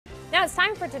Now it's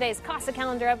time for today's Casa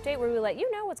Calendar Update, where we let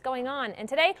you know what's going on. And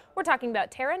today we're talking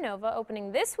about Terra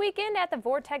opening this weekend at the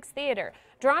Vortex Theater.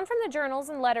 Drawn from the journals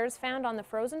and letters found on the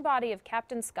frozen body of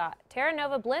Captain Scott,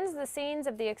 Terra blends the scenes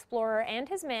of the explorer and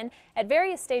his men at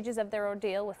various stages of their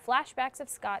ordeal with flashbacks of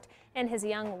Scott and his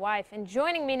young wife. And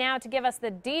joining me now to give us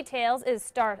the details is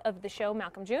star of the show,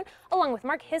 Malcolm June, along with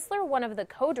Mark Hisler, one of the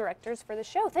co-directors for the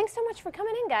show. Thanks so much for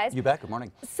coming in, guys. You bet. Good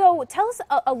morning. So tell us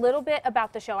a little bit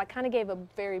about the show. I kind of gave a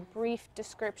very brief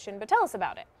description, but tell us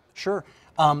about it. Sure.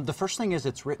 The first thing is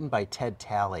it's written by Ted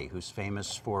Talley, who's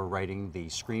famous for writing the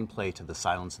screenplay to The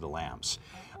Silence of the Lambs.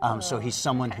 So he's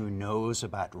someone who knows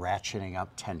about ratcheting up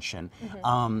tension.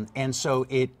 And so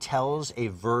it tells a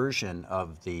version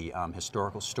of the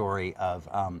historical story of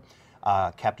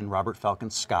Captain Robert Falcon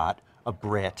Scott, a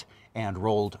Brit, and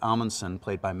Roald Amundsen,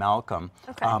 played by Malcolm,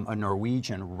 a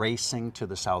Norwegian, racing to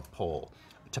the South Pole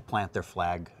to plant their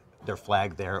flag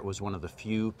there. It was one of the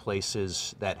few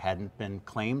places that hadn't been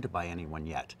claimed by anyone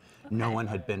yet. No one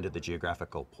had been to the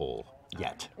geographical pole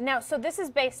yet. Now, so this is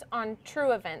based on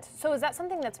true events. So is that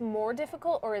something that's more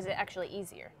difficult, or is it actually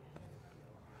easier?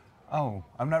 Oh,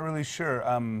 I'm not really sure.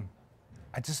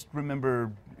 I just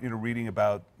remember, reading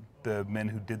about the men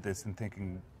who did this and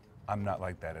thinking, I'm not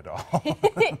like that at all.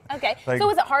 Okay. So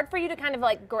was it hard for you to kind of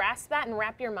like grasp that and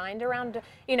wrap your mind around,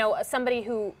 somebody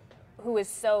who is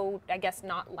so, I guess,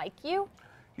 not like you?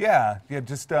 Yeah,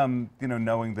 just,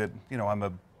 knowing that, I'm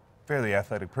a fairly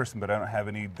athletic person, but I don't have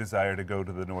any desire to go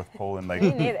to the North Pole and like,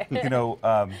 me neither.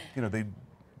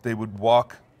 They would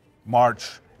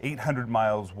march 800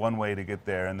 miles one way to get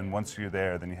there, and then once you're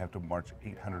there, then you have to march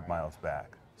 800 miles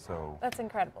back. So that's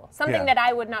incredible. Something that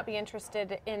I would not be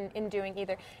interested in doing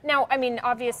either. Now, I mean,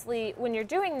 obviously, when you're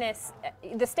doing this,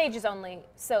 the stage is only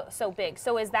so big.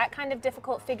 So is that kind of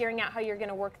difficult figuring out how you're going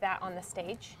to work that on the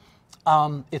stage?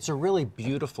 It's a really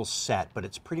beautiful set, but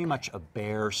it's pretty much a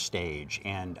bare stage,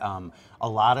 and a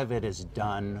lot of it is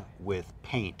done with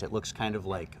paint. It looks kind of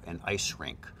like an ice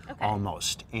rink,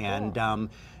 almost. And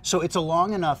so it's a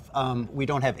long enough. We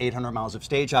don't have 800 miles of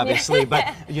stage, obviously, but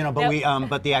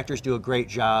but the actors do a great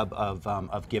job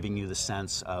of giving you the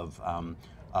sense of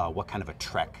what kind of a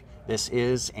trek this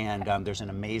is, and there's an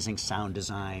amazing sound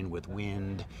design with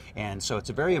wind, and so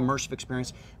it's a very immersive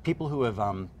experience. People who have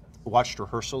watched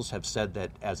rehearsals have said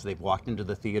that as they've walked into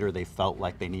the theater, they felt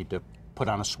like they need to put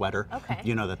on a sweater. That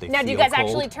they now, feel do you guys cold.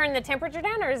 actually turn the temperature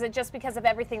down, or is it just because of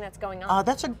everything that's going on?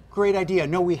 That's a great idea.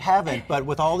 No, we haven't, but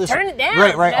with all this, turn it down.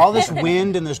 Right, all this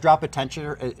wind and this drop of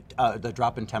temperature, the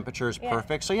drop in temperature is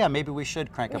perfect. So yeah, maybe we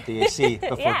should crank up the AC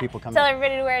before people come Tell in.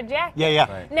 everybody to wear a jacket.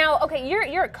 Yeah. Right. Now, okay,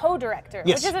 you're a co-director,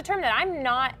 yes, which is a term that I'm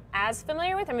not as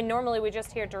familiar with. I mean, normally we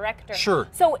just hear director. Sure.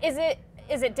 So is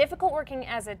it difficult working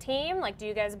as a team? Like, do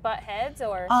you guys butt heads,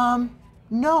 or?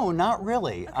 No, not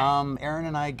really. Aaron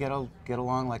and I get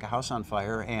along like a house on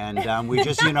fire, and we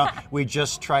just, we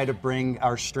just try to bring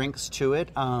our strengths to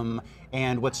it.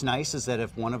 And what's nice is that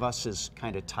if one of us is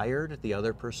kind of tired, the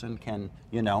other person can,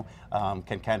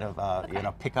 kind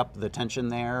of, pick up the tension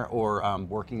there, or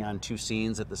working on two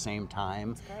scenes at the same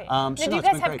time. That's great. Now, do you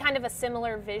guys have kind of a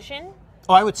similar vision?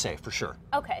 Oh, I would say, for sure.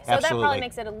 Okay, so Absolutely. that probably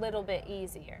makes it a little bit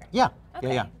easier. Yeah.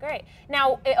 Okay, yeah. Great.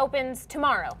 Now, it opens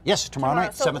tomorrow. Yes, tomorrow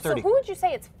night, 7:30. So who would you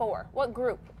say it's for? What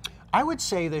group? I would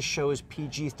say this show is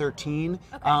PG-13.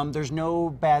 There's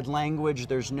no bad language,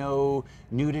 there's no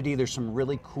nudity, there's some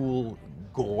really cool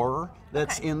gore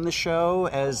that's in the show,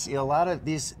 as a lot of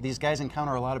these guys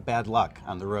encounter a lot of bad luck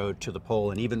on the road to the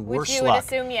pole, and even worse luck. Which you would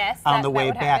assume, yes, on the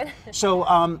way back. Happen. So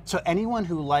anyone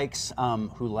who likes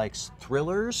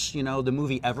thrillers, the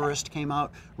movie Everest came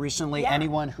out recently. Yeah.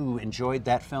 Anyone who enjoyed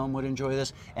that film would enjoy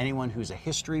this. Anyone who's a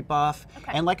history buff,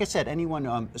 and like I said, anyone,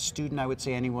 a student, I would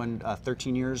say anyone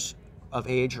 13 years of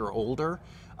age or older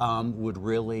would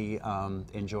really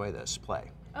enjoy this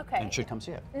play. And should come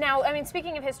see it. Now, I mean,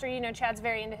 speaking of history, Chad's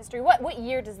very into history. What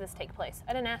year does this take place?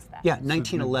 I didn't ask that. Yeah,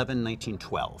 1911,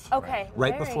 1912. Okay.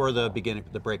 Right before the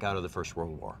breakout of the First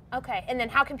World War. Okay, and then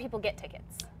how can people get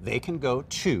tickets? They can go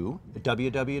to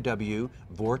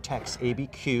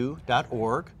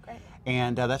www.vortexabq.org. Great.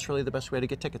 And that's really the best way to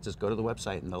get tickets, is go to the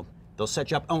website, and they'll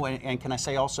set you up. Oh, and can I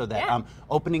say also that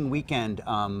opening weekend,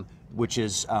 which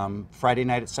is Friday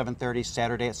night at 7:30,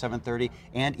 Saturday at 7:30,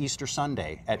 and Easter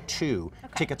Sunday at 2.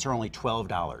 Tickets are only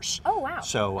 $12. Oh, wow.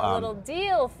 So a little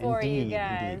deal for you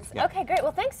guys. Indeed. Yeah. Okay, great.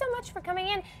 Well, thanks so much for coming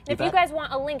in. And if you guys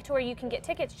want a link to where you can get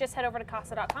tickets, just head over to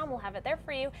casa.com. We'll have it there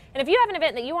for you. And if you have an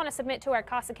event that you want to submit to our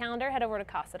Casa calendar, head over to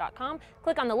casa.com,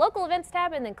 click on the local events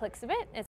tab, and then click submit.